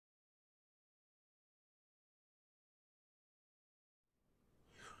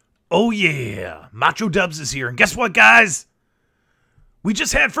Oh yeah, Macho Dubs is here, and guess what, guys? We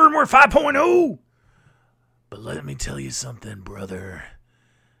just had Firmware 5.0! But let me tell you something, brother.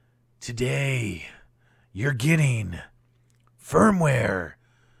 Today, you're getting Firmware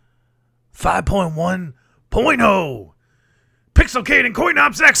 5.1.0 Pixelcade and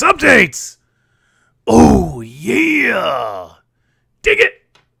CoinOpsX updates! Oh yeah! Dig it!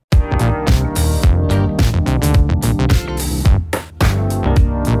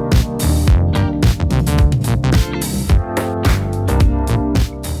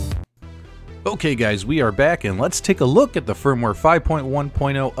 Okay guys, we are back and let's take a look at the Firmware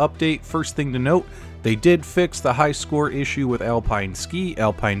 5.1.0 update. First thing to note, they did fix the high score issue with Alpine Ski.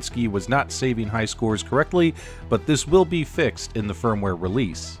 Alpine Ski was not saving high scores correctly, but this will be fixed in the firmware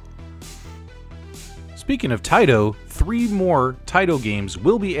release. Speaking of Taito, 3 more Taito games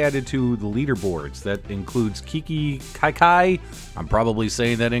will be added to the leaderboards. That includes Kiki Kai. I'm probably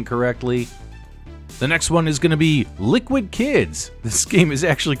saying that incorrectly. The next one is going to be Liquid Kids. This game is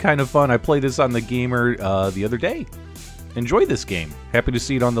actually kind of fun. I played this on the Gamer the other day. Enjoy this game. Happy to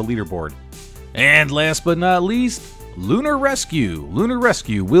see it on the leaderboard. And last but not least, Lunar Rescue. Lunar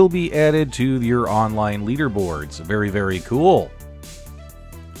Rescue will be added to your online leaderboards. Very, very cool.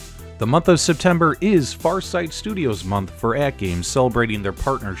 The month of September is Farsight Studios month for AtGames, celebrating their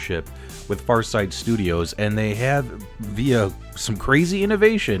partnership with Farsight Studios, and they have, via some crazy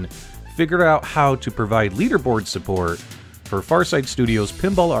innovation, figured out how to provide leaderboard support for Farsight Studios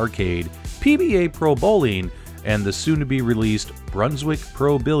Pinball Arcade, PBA Pro Bowling, and the soon-to-be-released Brunswick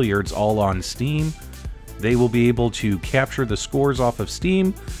Pro Billiards, all on Steam. They will be able to capture the scores off of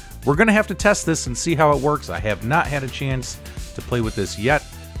Steam. We're going to have to test this and see how it works. I have not had a chance to play with this yet,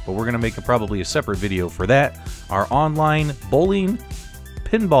 but we're going to make probably a separate video for that. Our online bowling,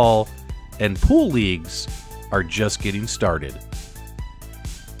 pinball, and pool leagues are just getting started.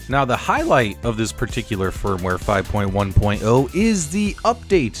 Now, the highlight of this particular Firmware 5.1.0 is the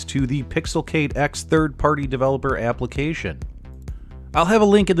updates to the PixelcadeX third-party developer application. I'll have a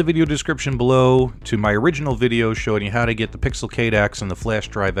link in the video description below to my original video showing you how to get the PixelcadeX and the Flash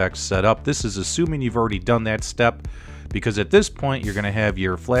Drive X set up. This is assuming you've already done that step, because at this point you're going to have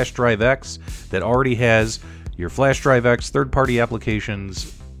your Flash Drive X that already has your Flash Drive X third-party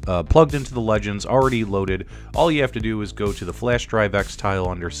applications plugged into the Legends, already loaded. All you have to do is go to the Flash Drive X tile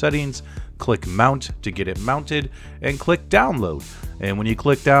under Settings, click Mount to get it mounted, and click Download. And when you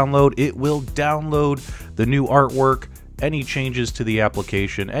click Download, it will download the new artwork, any changes to the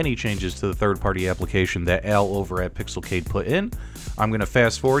application, any changes to the third-party application that Al over at Pixelcade put in. I'm going to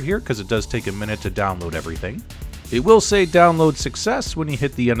fast forward here because it does take a minute to download everything. It will say download success when you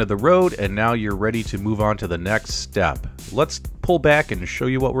hit the end of the road, and now you're ready to move on to the next step. Let's pull back and show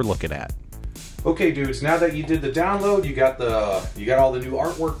you what we're looking at. Okay dudes, now that you did the download, you got all the new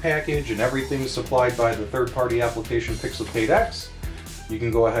artwork package and everything supplied by the third-party application PixelcadeX. You can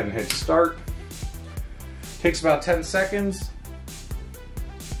go ahead and hit start. Takes about 10 seconds.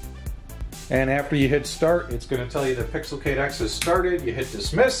 And after you hit start, it's going to tell you that PixelcadeX has started. You hit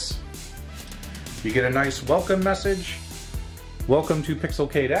dismiss. You get a nice welcome message. Welcome to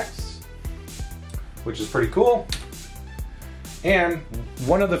PixelcadeX, which is pretty cool. And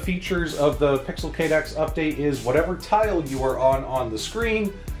one of the features of the PixelcadeX update is whatever tile you are on the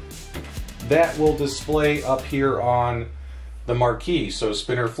screen, that will display up here on the marquee. So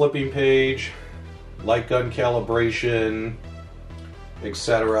spinner flipping page, light gun calibration,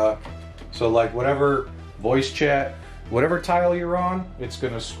 etc. So like whatever voice chat, whatever tile you're on, it's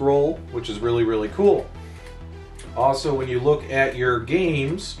going to scroll, which is really, really cool. Also, when you look at your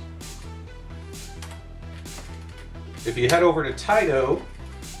games, if you head over to Taito,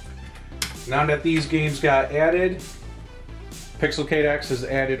 now that these games got added, PixelcadeX has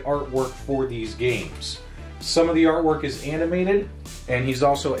added artwork for these games. Some of the artwork is animated, and he's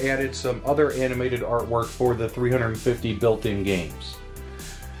also added some other animated artwork for the 350 built-in games.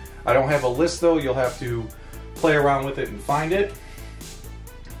 I don't have a list though, you'll have to play around with it and find it.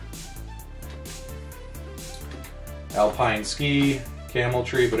 Alpine Ski, Camel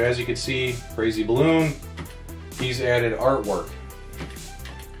Tree, but as you can see, Crazy Balloon, he's added artwork.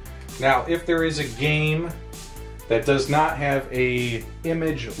 Now, if there is a game that does not have a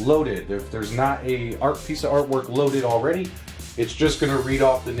image loaded, if there's not a piece of artwork loaded already, it's just going to read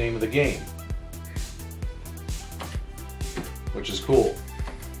off the name of the game, which is cool.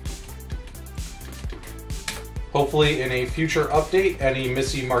 Hopefully in a future update, any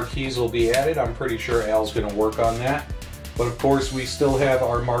missing marquees will be added. I'm pretty sure Al's going to work on that. But of course, we still have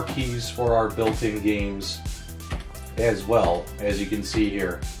our marquees for our built-in games as well, as you can see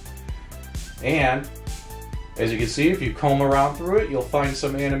here. And As you can see, if you comb around through it, you'll find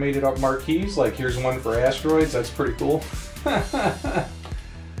some animated marquees, like here's one for asteroids. That's pretty cool. I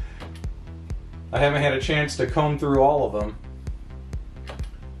haven't had a chance to comb through all of them.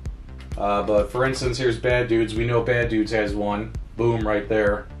 But for instance, here's Bad Dudes. We know Bad Dudes has one. Boom, right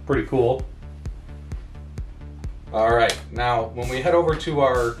there. Pretty cool. Alright, now when we head over to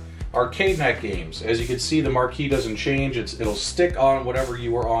our AtGames games, as you can see, the marquee doesn't change. It'll stick on whatever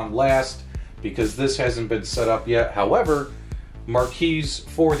you were on last, because this hasn't been set up yet. However, marquees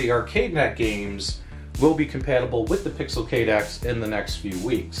for the AtGames games will be compatible with the PixelcadeX in the next few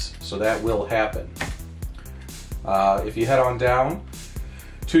weeks. So that will happen. If you head on down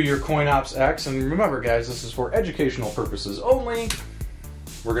to your CoinOpsX, and remember guys, this is for educational purposes only.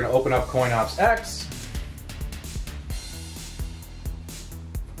 We're going to open up CoinOpsX.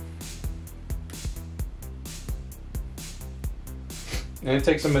 And it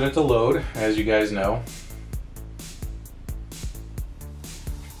takes a minute to load, as you guys know.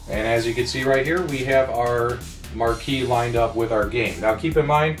 And as you can see right here, we have our marquee lined up with our game. Now keep in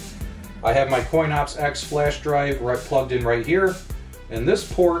mind, I have my CoinOpsX flash drive plugged in right here. In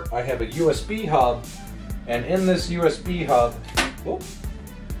this port, I have a USB hub, and in this USB hub,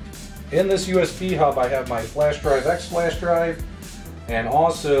 I have my flash drive, X flash drive, and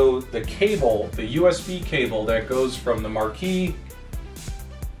also the cable, the USB cable that goes from the marquee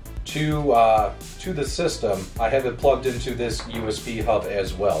to the system. I have it plugged into this USB hub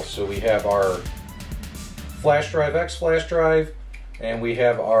as well. So we have our flash drive, X flash drive, and we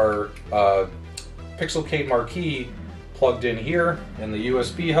have our Pixelcade Marquee plugged in here in the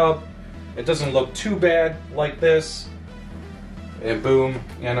USB hub. It doesn't look too bad like this. And boom,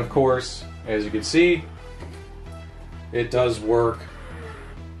 and of course, as you can see, it does work.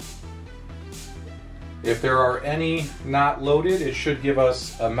 If there are any not loaded, it should give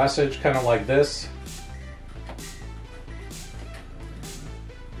us a message kind of like this.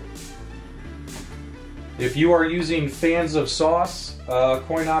 If you are using Fans of Sauce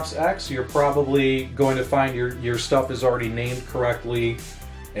CoinOpsX, you're probably going to find your stuff is already named correctly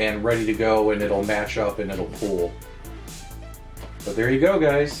and ready to go, and it'll match up and it'll pull. But there you go,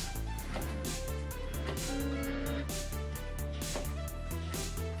 guys.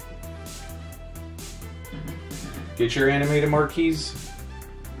 Get your animated marquees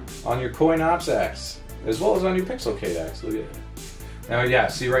on your CoinOpsX, as well as on your PixelcadeX. Look at it. Now, yeah,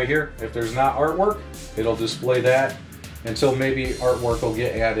 see right here, if there's not artwork, it'll display that until maybe artwork will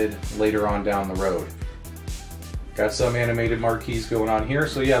get added later on down the road. Got some animated marquees going on here.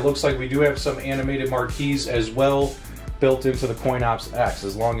 So yeah, it looks like we do have some animated marquees as well built into the CoinOpsX,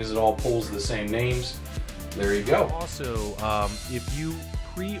 as long as it all pulls the same names. There you go. Also, if you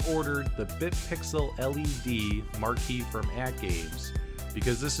pre-ordered the BitPixel LED marquee from AtGames,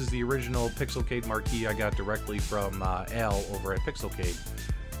 because this is the original Pixelcade Marquee I got directly from Al over at Pixelcade,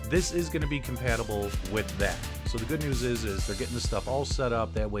 this is going to be compatible with that. So the good news is they're getting the stuff all set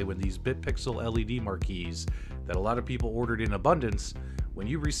up. That way when these BitPixel LED marquees that a lot of people ordered in abundance, when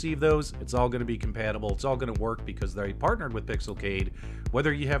you receive those, it's all going to be compatible. It's all going to work because they partnered with Pixelcade.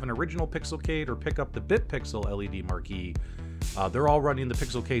 Whether you have an original Pixelcade or pick up the BitPixel LED marquee, they're all running the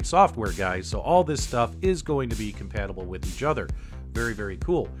Pixelcade software, guys. So all this stuff is going to be compatible with each other. Very, very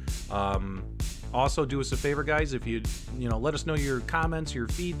cool. Also, do us a favor, guys, if you let us know your comments, your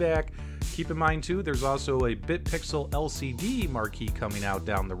feedback. Keep in mind, too, there's also a BitPixel LCD marquee coming out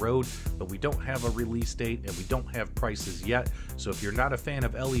down the road, but we don't have a release date and we don't have prices yet. So if you're not a fan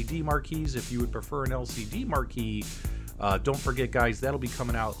of LED marquees, if you would prefer an LCD marquee, don't forget, guys, that'll be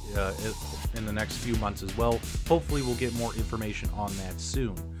coming out in the next few months as well. Hopefully, we'll get more information on that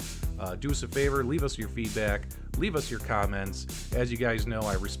soon. Do us a favor, leave us your feedback, leave us your comments. As you guys know,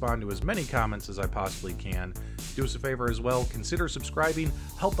 I respond to as many comments as I possibly can. Do us a favor as well, consider subscribing.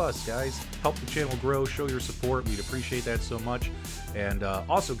 Help us, guys. Help the channel grow, show your support. We'd appreciate that so much. And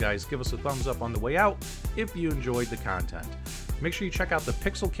also, guys, give us a thumbs up on the way out if you enjoyed the content. Make sure you check out the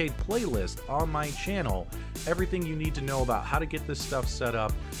Pixelcade playlist on my channel. Everything you need to know about how to get this stuff set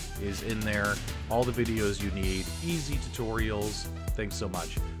up is in there. All the videos you need, easy tutorials. Thanks so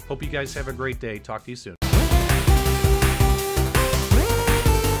much. Hope you guys have a great day. Talk to you soon.